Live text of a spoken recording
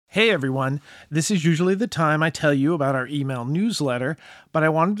Hey everyone, this is usually the time I tell you about our email newsletter, but I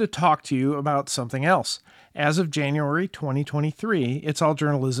wanted to talk to you about something else. As of January 2023, It's All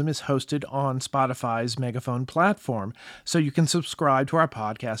Journalism is hosted on Spotify's Megaphone platform, so you can subscribe to our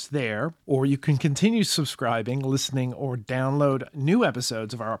podcast there, or you can continue subscribing, listening, or download new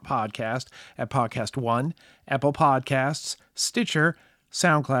episodes of our podcast at Podcast One, Apple Podcasts, Stitcher,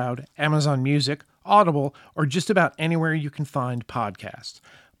 SoundCloud, Amazon Music, Audible, or just about anywhere you can find podcasts.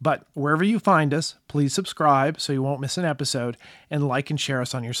 But wherever you find us, please subscribe so you won't miss an episode, and like and share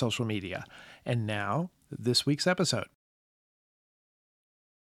us on your social media. And now, this week's episode.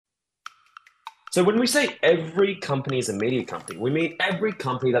 So when we say every company is a media company, we mean every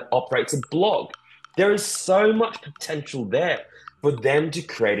company that operates a blog. There is so much potential there for them to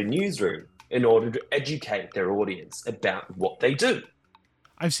create a newsroom in order to educate their audience about what they do.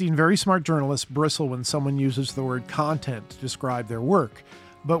 I've seen very smart journalists bristle when someone uses the word content to describe their work.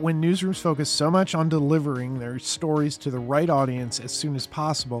 But when newsrooms focus so much on delivering their stories to the right audience as soon as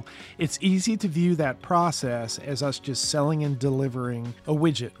possible, it's easy to view that process as us just selling and delivering a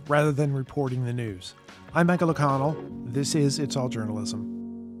widget rather than reporting the news. I'm Michael O'Connell. This is It's All Journalism.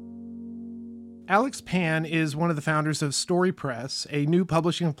 Alex Pan is one of the founders of Storipress, a new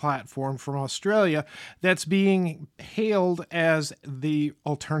publishing platform from Australia that's being hailed as the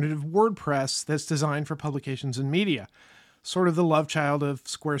alternative WordPress that's designed for publications and media. Sort of the love child of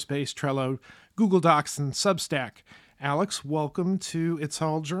Squarespace, Trello, Google Docs, and Substack. Alex, welcome to It's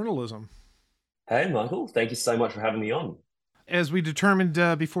All Journalism. Hey, Michael. Thank you so much for having me on. As we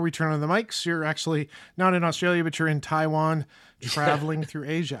determined before we turn on the mics, you're actually not in Australia, but you're in Taiwan, traveling through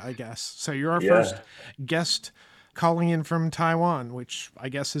Asia, I guess. So you're our first guest calling in from Taiwan, which I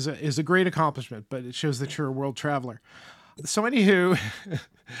guess is a great accomplishment, but it shows that you're a world traveler. So anywho,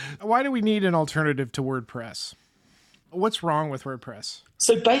 why do we need an alternative to WordPress? What's wrong with WordPress?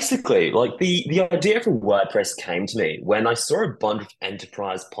 So basically, the idea for WordPress came to me when I saw a bunch of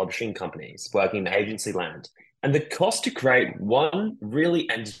enterprise publishing companies working in agency land. And the cost to create one really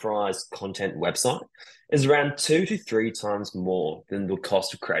enterprise content website is around 2 to 3 times more than the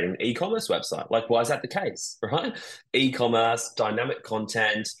cost of creating an e-commerce website. Like, why is that the case, right? E-commerce, dynamic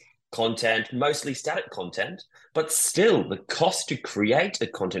content, mostly static content, but still the cost to create a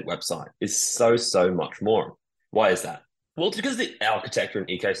content website is so much more. Why is that? Well, it's because the architecture and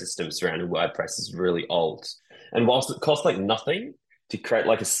ecosystem surrounding WordPress is really old. And whilst it costs like nothing to create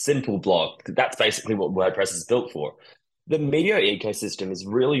like a simple blog, that's basically what WordPress is built for. The media ecosystem has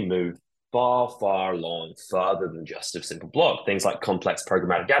really moved far along further than just a simple blog. Things like complex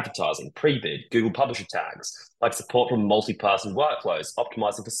programmatic advertising, pre-bid, Google publisher tags, like support for multi-person workflows,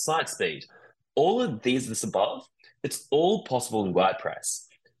 optimizing for site speed. All of these above, it's all possible in WordPress,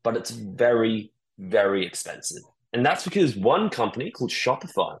 but it's very expensive. And that's because one company called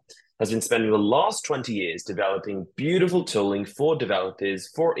Shopify has been spending the last 20 years developing beautiful tooling for developers,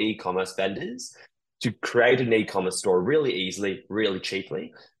 for e-commerce vendors to create an e-commerce store really easily, really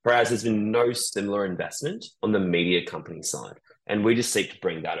cheaply, whereas there's been no similar investment on the media company side. And we just seek to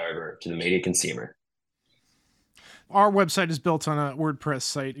bring that over to the media consumer. Our website is built on a WordPress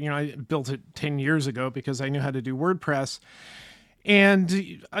site. I built it 10 years ago because I knew how to do WordPress.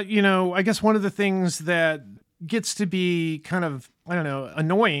 And, I guess one of the things that gets to be kind of,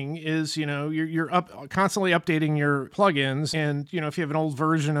 annoying is, you're constantly updating your plugins. And, if you have an old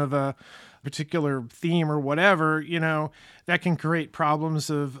version of a particular theme or whatever, that can create problems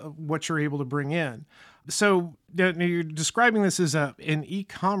of what you're able to bring in. So you're describing this as an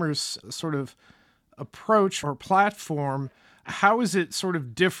e-commerce sort of approach or platform. How is it sort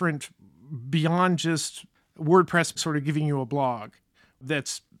of different beyond just WordPress sort of giving you a blog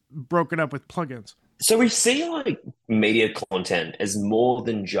that's broken up with plugins? So we see like media content as more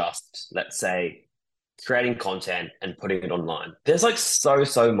than just, let's say, creating content and putting it online. There's like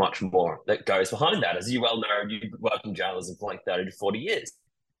so much more that goes behind that. As you well know, you've worked in journalism for like 30 to 40 years.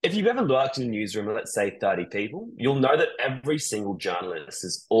 If you've ever worked in a newsroom of, let's say, 30 people, you'll know that every single journalist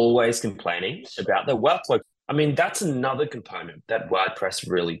is always complaining about their workflow. I mean, that's another component that WordPress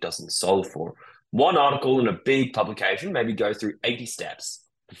really doesn't solve for. One article in a big publication maybe goes through 80 steps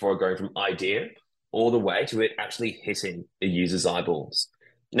before going from idea all the way to it actually hitting a user's eyeballs.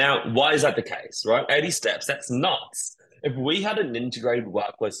 Now, why is that the case, right? 80 steps, that's nuts. If we had an integrated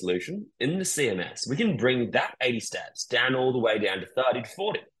workflow solution in the CMS, we can bring that 80 steps down all the way down to 30 to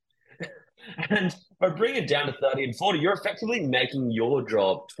 40. And by bringing it down to 30 and 40, you're effectively making your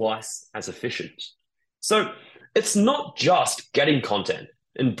job twice as efficient. So it's not just getting content,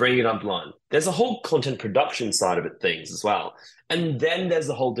 and bring it online. There's a whole content production side of it things as well. And then there's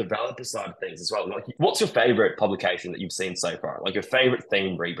the whole developer side of things as well. Like, what's your favorite publication that you've seen so far? Like your favorite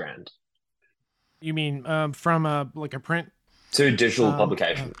theme rebrand You mean from like a print? to digital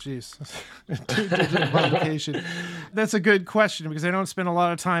publication? Oh, geez. Digital publication. That's a good question because I don't spend a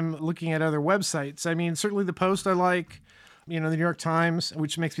lot of time looking at other websites. I mean, certainly the Post I like, the New York Times,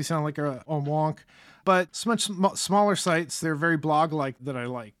 which makes me sound like a wonk. But much smaller sites, they're very blog-like that I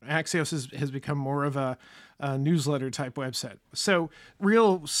like. Axios has become more of a newsletter type website. So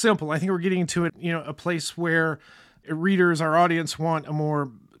real simple. I think we're getting to it, a place where readers, our audience, want a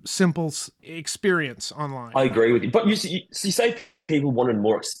more simple experience online. I agree with you. But you say people wanted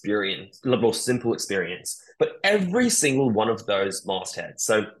more experience, a more simple experience. But every single one of those mastheads,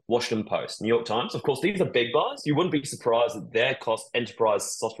 so Washington Post, New York Times, of course, these are big guys. You wouldn't be surprised that their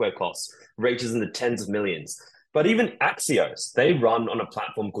enterprise software costs reaches in the tens of millions. But even Axios, they run on a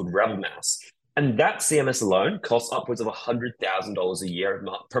platform called RebelMass. And that CMS alone costs upwards of $100,000 a year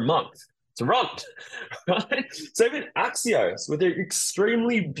per month to run, right? So even Axios, with their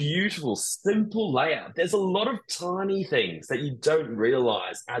extremely beautiful, simple layout, there's a lot of tiny things that you don't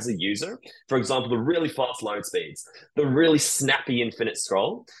realize as a user. For example, the really fast load speeds, the really snappy infinite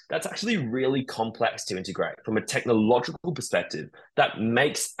scroll, that's actually really complex to integrate from a technological perspective that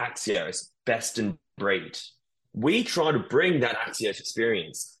makes Axios best in breed. We try to bring that Axios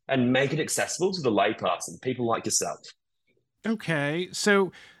experience and make it accessible to the layperson, people like yourself. Okay,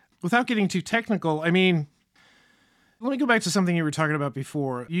 so without getting too technical, I mean, let me go back to something you were talking about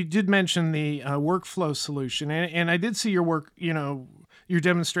before. You did mention the workflow solution, and I did see your work, your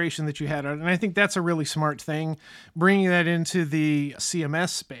demonstration that you had on it, and I think that's a really smart thing, bringing that into the CMS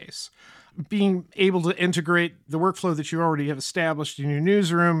space. Being able to integrate the workflow that you already have established in your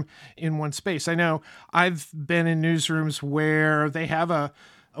newsroom in one space. I know I've been in newsrooms where they have a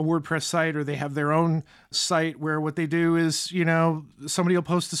WordPress site or they have their own site where what they do is, somebody will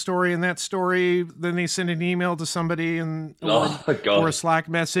post a story and that story, then they send an email to somebody or a Slack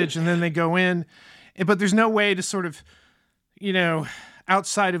message and then they go in. But there's no way to sort of,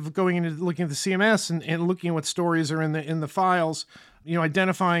 outside of going into looking at the CMS and looking at what stories are in the files,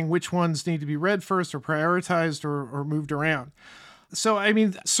 identifying which ones need to be read first or prioritized or moved around. So, I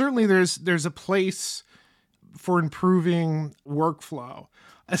mean, certainly there's a place for improving workflow.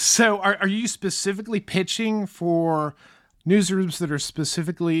 So are you specifically pitching for newsrooms that are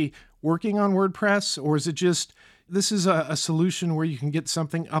specifically working on WordPress, or is it just this is a solution where you can get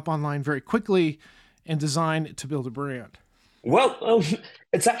something up online very quickly and design it to build a brand? Well,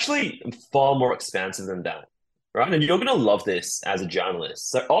 it's actually far more expansive than that, right? And you're going to love this as a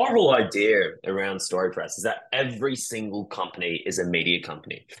journalist. So our whole idea around Storipress is that every single company is a media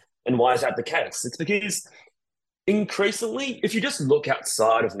company. And why is that the case? It's because increasingly, if you just look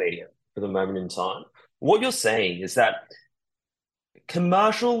outside of media for the moment in time, what you're saying is that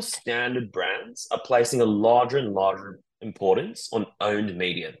commercial standard brands are placing a larger and larger importance on owned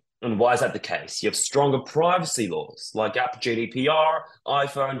media. And why is that the case? You have stronger privacy laws like Apple GDPR,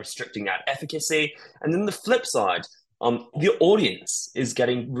 iPhone restricting ad efficacy. And then the flip side, the audience is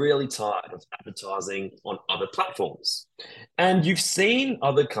getting really tired of advertising on other platforms. And you've seen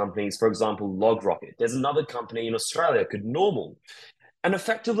other companies, for example, LogRocket. There's another company in Australia called Normal. And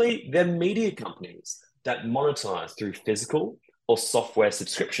effectively, they're media companies that monetize through physical or software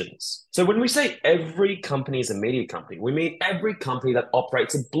subscriptions. So when we say every company is a media company, we mean every company that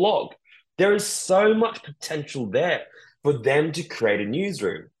operates a blog. There is so much potential there for them to create a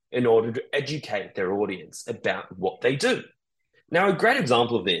newsroom in order to educate their audience about what they do. Now, a great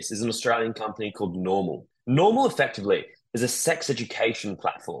example of this is an Australian company called Normal. Normal effectively is a sex education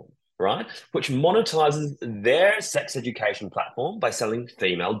platform, right? Which monetizes their sex education platform by selling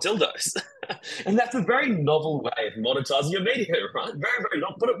female dildos. And that's a very novel way of monetizing your media, right? Very, very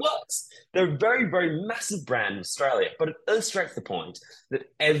novel, but it works. They're a very, very massive brand in Australia, but it illustrates the point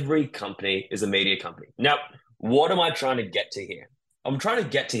that every company is a media company. Now, what am I trying to get to here? I'm trying to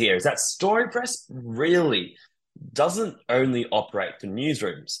get to here is that Storipress really doesn't only operate for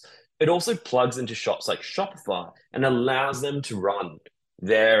newsrooms. It also plugs into shops like Shopify and allows them to run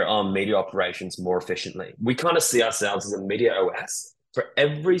their media operations more efficiently. We kind of see ourselves as a media OS for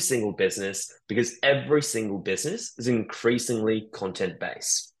every single business because every single business is increasingly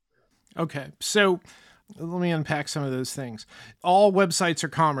content-based. Okay, so let me unpack some of those things. All websites are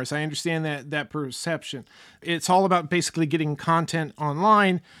commerce. I understand that perception. It's all about basically getting content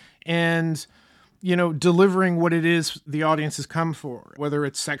online and delivering what it is the audience has come for, whether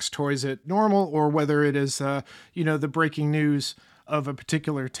it's sex toys at Normal or whether it is, the breaking news of a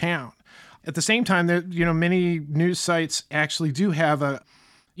particular town. At the same time, many news sites actually do have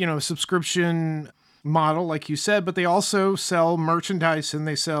subscription model, like you said, but they also sell merchandise and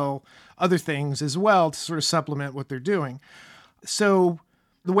they sell other things as well to sort of supplement what they're doing. So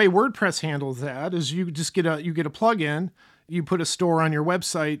the way WordPress handles that is you just get a plugin, you put a store on your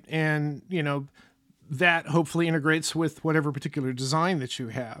website, and that hopefully integrates with whatever particular design that you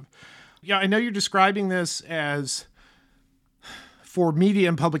have. Yeah, I know you're describing this as for media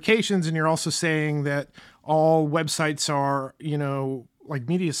and publications, and you're also saying that all websites are, like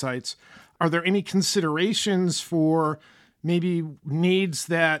media sites. Are there any considerations for maybe needs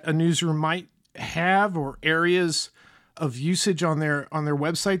that a newsroom might have, or areas of usage on their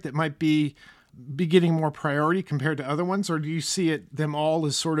website that might be getting more priority compared to other ones? Or do you see them all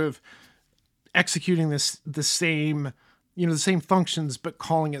as sort of executing the same functions, but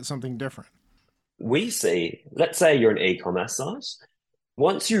calling it something different? We see, let's say you're an e-commerce site.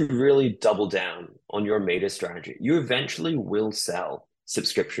 Once you really double down on your media strategy, you eventually will sell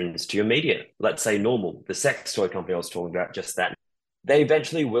subscriptions to your media. Let's say Normal, the sex toy company I was talking about just that. They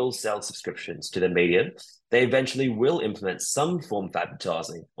eventually will sell subscriptions to their media. They eventually will implement some form of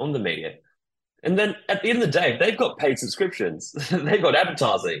advertising on the media. And then at the end of the day, they've got paid subscriptions, they've got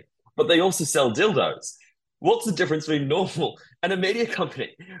advertising, but they also sell dildos. What's the difference between Normal and a media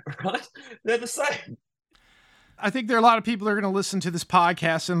company, right? They're the same. I think there are a lot of people that are going to listen to this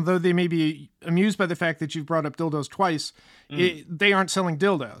podcast, and though they may be amused by the fact that you've brought up dildos twice, they aren't selling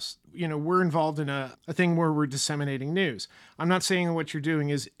dildos. We're involved in a thing where we're disseminating news. I'm not saying what you're doing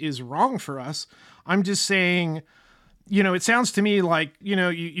is wrong for us. I'm just saying, it sounds to me like,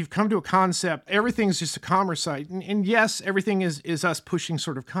 you've come to a concept. Everything's just a commerce site. And yes, everything is us pushing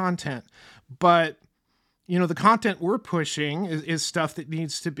sort of content. But, the content we're pushing is stuff that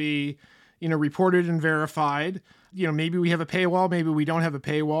needs to be reported and verified. Maybe we have a paywall, maybe we don't have a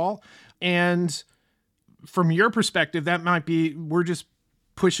paywall. And from your perspective, that might be, we're just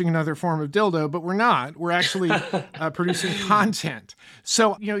pushing another form of dildo, but we're not. We're actually producing content.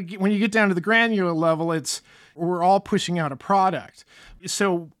 So, when you get down to the granular level, we're all pushing out a product.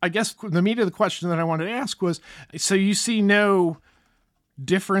 So I guess the meat of the question that I wanted to ask was, so you see no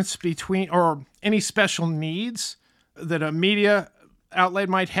difference between, or any special needs that a media outlet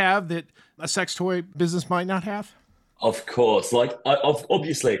might have that a sex toy business might not have? Of course.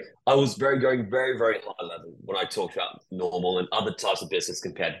 Obviously, I was going very, very high level when I talked about Normal and other types of business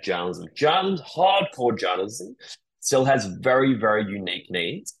compared to journalism. Hardcore journalism still has very, very unique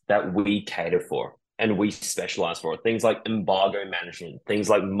needs that we cater for and we specialize for. Things like embargo management, things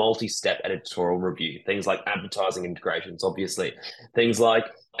like multi-step editorial review, things like advertising integrations, obviously, things like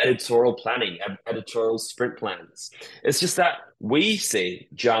editorial planning, editorial sprint plans. It's just that we see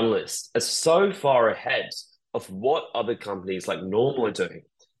journalists as so far ahead of what other companies like Normal are doing.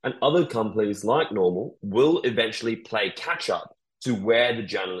 And other companies like Normal will eventually play catch up to where the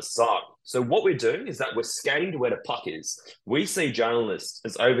journalists are. So what we're doing is that we're skating to where the puck is. We see journalists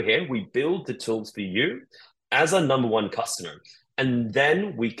as over here. We build the tools for you as our number one customer. And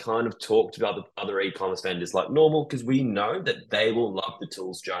then we kind of talk about the other e-commerce vendors like Normal, because we know that they will love the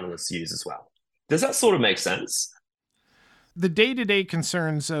tools journalists use as well. Does that sort of make sense? The day-to-day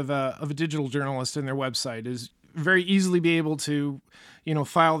concerns of a digital journalist in their website is very easily be able to,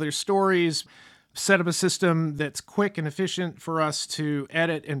 file their stories, set up a system that's quick and efficient for us to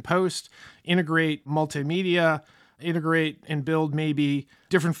edit and post, integrate multimedia, integrate and build maybe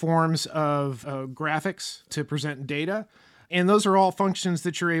different forms of graphics to present data. And those are all functions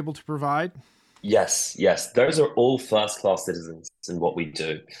that you're able to provide. Yes. Those are all first-class citizens in what we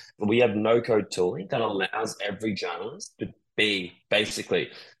do. We have no-code tooling that allows every journalist to be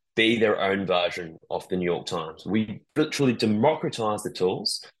their own version of the New York Times. We literally democratize the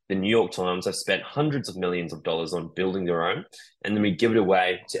tools. The New York Times have spent hundreds of millions of dollars on building their own, and then we give it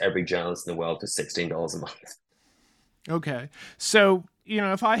away to every journalist in the world for $16 a month. Okay. So,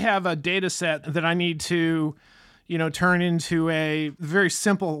 if I have a data set that I need to, turn into a very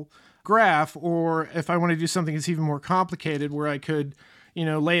simple graph, or if I want to do something that's even more complicated where I could,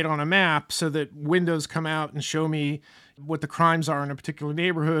 lay it on a map so that windows come out and show me what the crimes are in a particular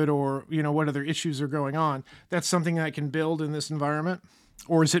neighborhood, or, what other issues are going on. That's something that I can build in this environment?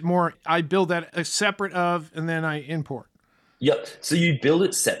 Or is it more, I build that separate of, and then I import? Yep. So you build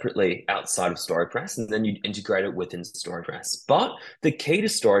it separately outside of Storipress, and then you integrate it within Storipress. But the key to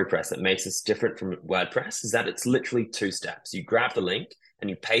Storipress that makes us different from WordPress is that it's literally 2 steps. You grab the link and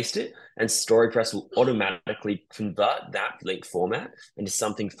you paste it, and Storipress will automatically convert that link format into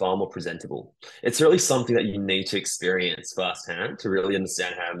something far more presentable. It's really something that you need to experience firsthand to really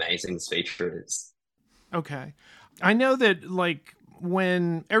understand how amazing this feature is. Okay. I know that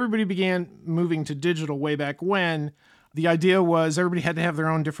when everybody began moving to digital way back when, the idea was everybody had to have their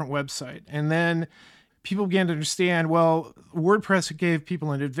own different website. And then people began to understand, well, WordPress gave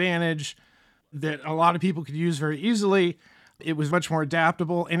people an advantage that a lot of people could use very easily. It was much more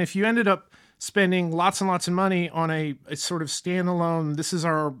adaptable. And if you ended up spending lots and lots of money on a sort of standalone, this is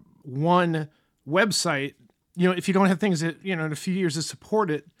our one website, if you don't have things that, in a few years to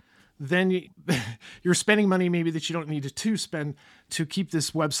support it, then you're spending money maybe that you don't need to spend to keep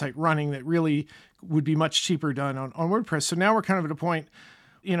this website running that really would be much cheaper done on WordPress. So now we're kind of at a point,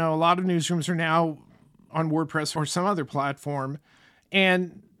 a lot of newsrooms are now on WordPress or some other platform.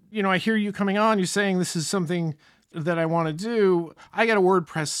 And, I hear you coming on, you're saying this is something that I want to do. I got a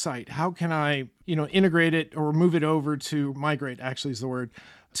WordPress site. How can I, integrate it or move it over to migrate, actually is the word,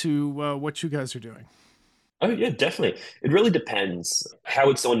 to what you guys are doing? Oh, yeah, definitely. It really depends. How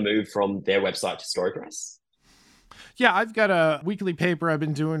would someone move from their website to Storipress? Yeah, I've got a weekly paper I've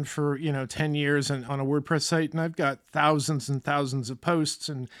been doing for, 10 years and on a WordPress site, and I've got thousands and thousands of posts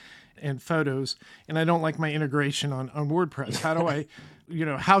and photos, and I don't like my integration on WordPress. How do I,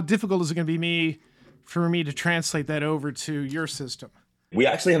 how difficult is it going to be for me to translate that over to your system? We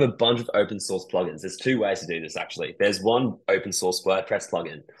actually have a bunch of open source plugins. There's two ways to do this, actually. There's one open source WordPress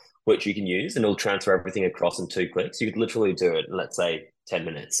plugin, which you can use, and it'll transfer everything across in 2 clicks. You could literally do it in, let's say, 10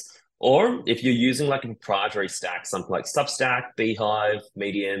 minutes. Or if you're using like a proprietary stack, something like Substack, Beehive,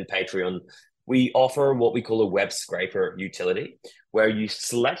 Medium, Patreon, we offer what we call a web scraper utility, where you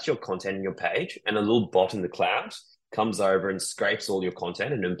select your content in your page and a little bot in the cloud comes over and scrapes all your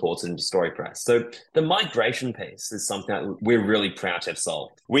content and imports it into Storipress. So the migration piece is something that we're really proud to have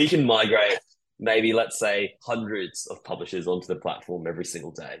solved. We can migrate maybe, let's say, hundreds of publishers onto the platform every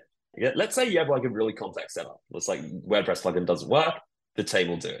single day. Yeah, let's say you have like a really complex setup. It's like WordPress plugin doesn't work, the team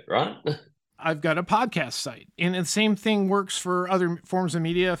will do it, right? I've got a podcast site, and the same thing works for other forms of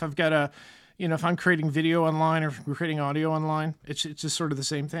media. If I've got if I'm creating video online or if I'm creating audio online, it's just sort of the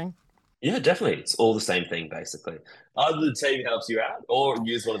same thing. Yeah, definitely. It's all the same thing, basically. Either the team helps you out or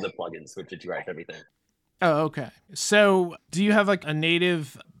use one of the plugins, which integrates everything. Oh, okay. So do you have like a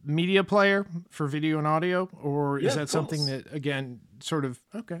native media player for video and audio, or is that something that, again, sort of,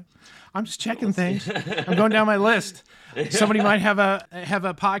 okay, I'm just checking things. I'm going down my list. Somebody might have a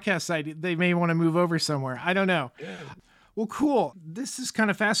podcast site. They may want to move over somewhere. I don't know. Yeah. Well, cool. This is kind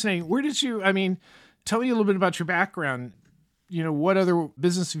of fascinating. Where did you, tell me a little bit about your background. What other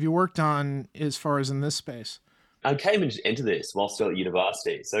business have you worked on as far as in this space? I came into this while still at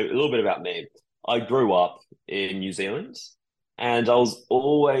university. So a little bit about me. I grew up in New Zealand, and I was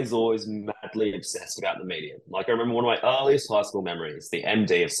always madly obsessed about the media. Like, I remember one of my earliest high school memories, the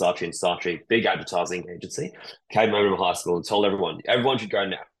MD of Saatchi & Saatchi, big advertising agency, came over to high school and told everyone should go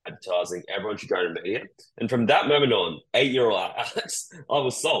into advertising, everyone should go into media. And from that moment on, 8-year-old Alex, I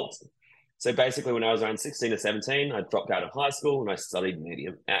was sold. So basically, when I was around 16 or 17, I dropped out of high school and I studied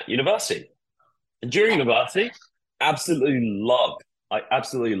media at university. And during university, I absolutely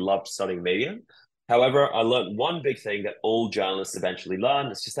loved studying media. However, I learned one big thing that all journalists eventually learn.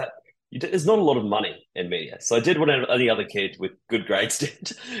 It's just that there's not a lot of money in media. So I did what any other kid with good grades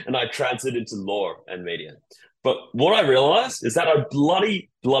did, and I transferred into law and media. But what I realized is that I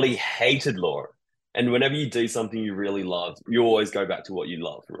bloody hated law. And whenever you do something you really love, you always go back to what you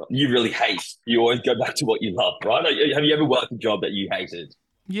love. Right? You really hate, you always go back to what you love, right? Have you ever worked a job that you hated?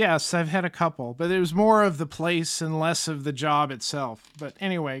 Yes, I've had a couple, but it was more of the place and less of the job itself. But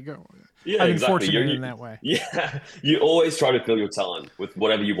anyway, go. Yeah, I've been fortunate in that way. Yeah, you always try to fill your time with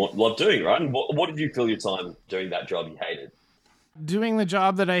whatever you love doing, right? And what did you fill your time doing that job you hated? Doing the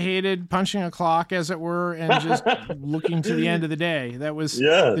job that I hated, punching a clock, as it were, and just looking to the end of the day. That was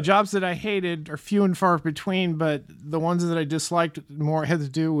the jobs that I hated are few and far between, but the ones that I disliked more had to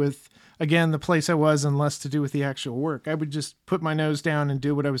do with, again, the place I was and less to do with the actual work. I would just put my nose down and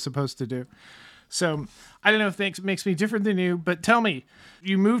do what I was supposed to do. So I don't know if that makes me different than you, but tell me,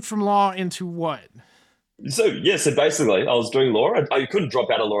 you moved from law into what? So basically I was doing law. I couldn't drop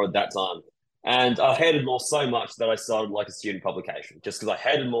out of law at that time. And I hated law so much that I started like a student publication. Just because I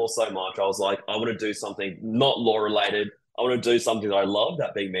hated law so much, I was like, I want to do something not law related. I want to do something that I love,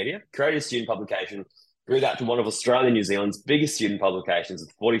 that being media. Created a student publication, grew that to one of Australia and New Zealand's biggest student publications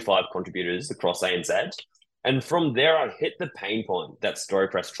with 45 contributors across ANZ. And from there, I hit the pain point that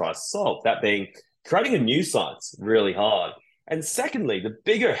Storipress tries to solve, that being creating a news site's really hard. And secondly, the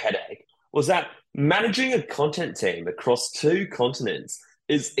bigger headache was that managing a content team across 2 continents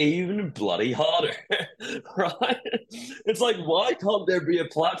is even bloody harder, right? It's like, why can't there be a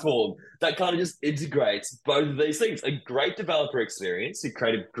platform that kind of just integrates both of these things? A great developer experience, you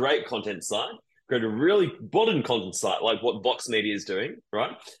create a great content site, create a really modern content site like what Vox Media is doing,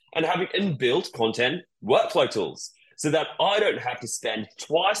 right? And having inbuilt content workflow tools. so that I don't have to spend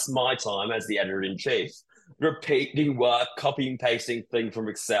twice my time as the editor-in-chief repeating work, copy and pasting thing from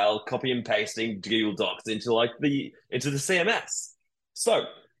Excel, copy and pasting Google Docs into the CMS. So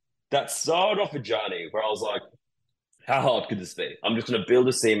that started off a journey where I was like, how hard could this be? I'm just going to build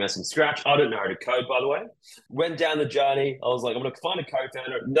a CMS from scratch. I don't know how to code, by the way. Went down the journey. I was like, I'm going to find a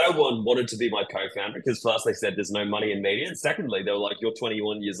co-founder. No one wanted to be my co-founder because first they said there's no money in media. And secondly, they were like, you're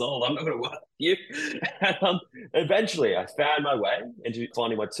 21 years old. I'm not going to work with you. And eventually, I found my way into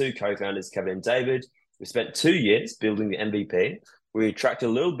finding my two co-founders, Kevin and David. We spent 2 years building the MVP. We attracted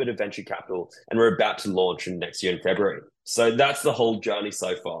a little bit of venture capital, and we're about to launch next year in February. So that's the whole journey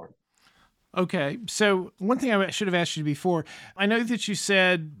so far. Okay. So one thing I should have asked you before, I know that you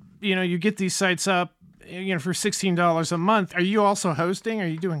said, you get these sites up, for $16 a month. Are you also hosting? Are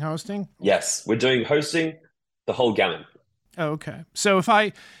you doing hosting? Yes, we're doing hosting, the whole gamut. Oh, okay. So if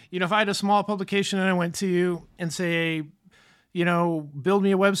I had a small publication and I went to you and say, build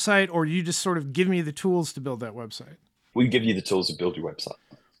me a website, or you just sort of give me the tools to build that website? We give you the tools to build your website.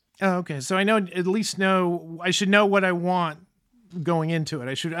 Oh, okay. So I I should know what I want going into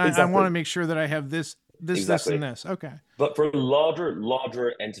it. I want to make sure that I have this, exactly. This, and this. Okay. But for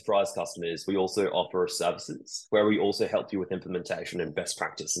larger enterprise customers, we also offer services where we also help you with implementation and best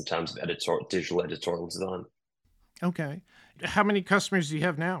practice in terms of digital editorial design. Okay. How many customers do you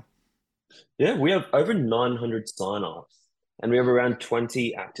have now? Yeah, we have over 900 sign-ups and we have around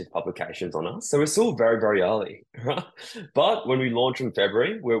 20 active publications on us. So we're still very, very early, right? But when we launch in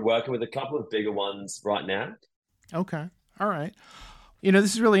February, we're working with a couple of bigger ones right now. Okay. All right.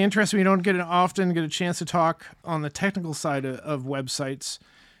 This is really interesting. We don't often get a chance to talk on the technical side of websites.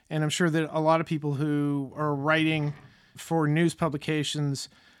 And I'm sure that a lot of people who are writing for news publications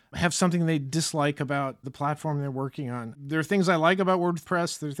have something they dislike about the platform they're working on. There are things I like about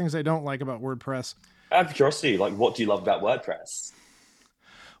WordPress. There are things I don't like about WordPress. Out of curiosity, what do you love about WordPress?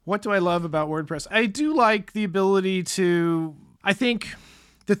 What do I love about WordPress? I do like the ability to, I think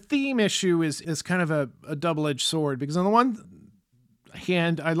the theme issue is kind of a double-edged sword, because on the one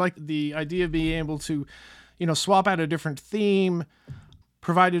hand, I like the idea of being able to, swap out a different theme,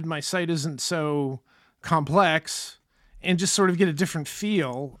 provided my site isn't so complex, and just sort of get a different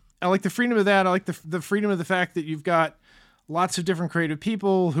feel. I like the freedom of that. I like the freedom of the fact that you've got lots of different creative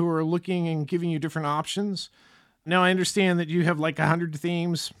people who are looking and giving you different options. Now, I understand that you have 100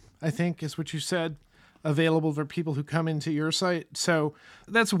 themes, I think is what you said, available for people who come into your site. So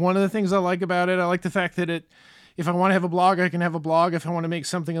that's one of the things I like about it. I like the fact that if I want to have a blog, I can have a blog. If I want to make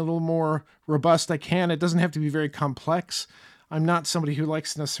something a little more robust, I can. It doesn't have to be very complex. I'm not somebody who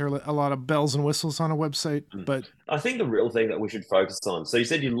likes necessarily a lot of bells and whistles on a website, but I think the real thing that we should focus on. So you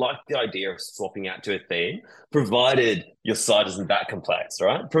said you like the idea of swapping out to a theme, provided your site isn't that complex,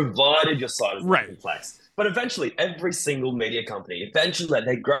 right? Provided your site isn't that complex. But eventually, every single media company,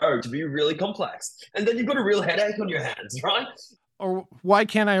 they grow to be really complex. And then you've got a real headache on your hands, right? Or why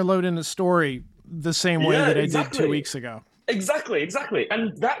can't I load in a story the same way that I did 2 weeks ago? Exactly.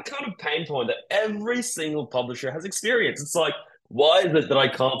 And that kind of pain point that every single publisher has experienced. It's like, why is it that I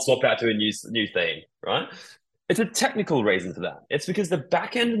can't swap out to a new theme, right? It's a technical reason for that. It's because the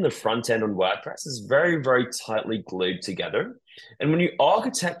back end and the front end on WordPress is very, very tightly glued together. And when you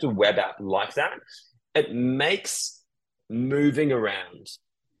architect a web app like that, it makes moving around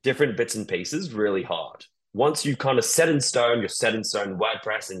different bits and pieces really hard. Once you kind of set in stone, you're set in stone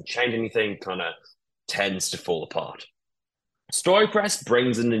WordPress, and change anything kind of tends to fall apart. Storipress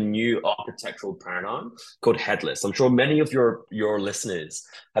brings in a new architectural paradigm called headless. I'm sure many of your listeners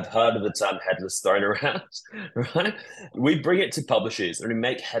have heard of the term headless thrown around, right? We bring it to publishers and we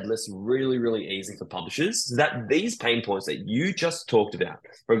make headless really, really easy for publishers so that these pain points that you just talked about,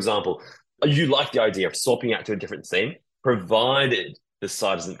 for example, you like the idea of swapping out to a different theme, provided the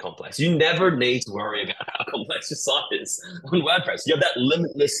site isn't complex. You never need to worry about how complex your site is on WordPress. You have that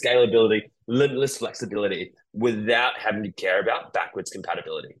limitless scalability, limitless flexibility without having to care about backwards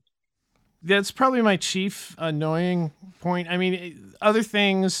compatibility. That's probably my chief annoying point. I mean, other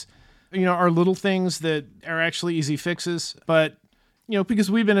things, are little things that are actually easy fixes, but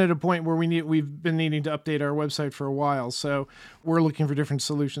because we've been at a point where we've been needing to update our website for a while, so we're looking for different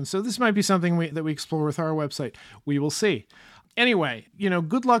solutions. So this might be something that we explore with our website. We will see. Anyway,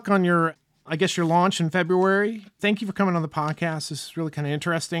 good luck on your launch in February. Thank you for coming on the podcast. This is really kind of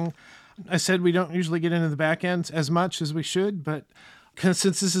interesting. I said we don't usually get into the back end as much as we should, but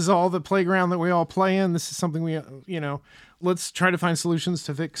since this is all the playground that we all play in, this is something let's try to find solutions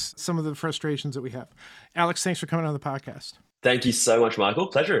to fix some of the frustrations that we have. Alex, thanks for coming on the podcast. Thank you so much, Michael.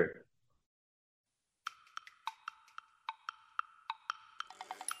 Pleasure.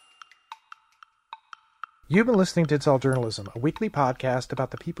 You've been listening to It's All Journalism, a weekly podcast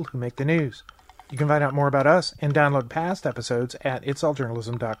about the people who make the news. You can find out more about us and download past episodes at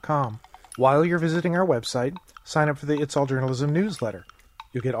itsalljournalism.com. While you're visiting our website, sign up for the It's All Journalism newsletter.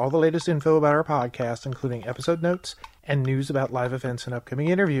 You'll get all the latest info about our podcast, including episode notes and news about live events and upcoming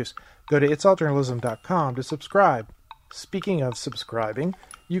interviews. Go to itsalljournalism.com to subscribe. Speaking of subscribing,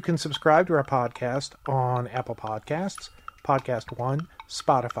 you can subscribe to our podcast on Apple Podcasts, Podcast One,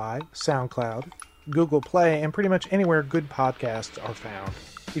 Spotify, SoundCloud, Google Play, and pretty much anywhere good podcasts are found.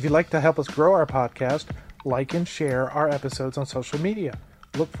 If you'd like to help us grow our podcast, like and share our episodes on social media.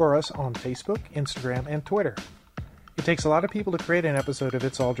 Look for us on Facebook, Instagram, and Twitter. It takes a lot of people to create an episode of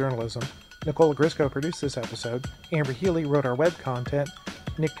It's All Journalism. Nicole Grisco produced this episode, Amber Healy wrote our web content,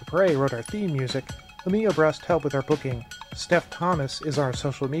 Nick Dupre wrote our theme music, Lamia Brust helped with our booking, Steph Thomas is our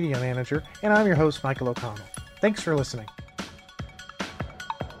social media manager, and I'm your host, Michael O'Connell. Thanks for listening.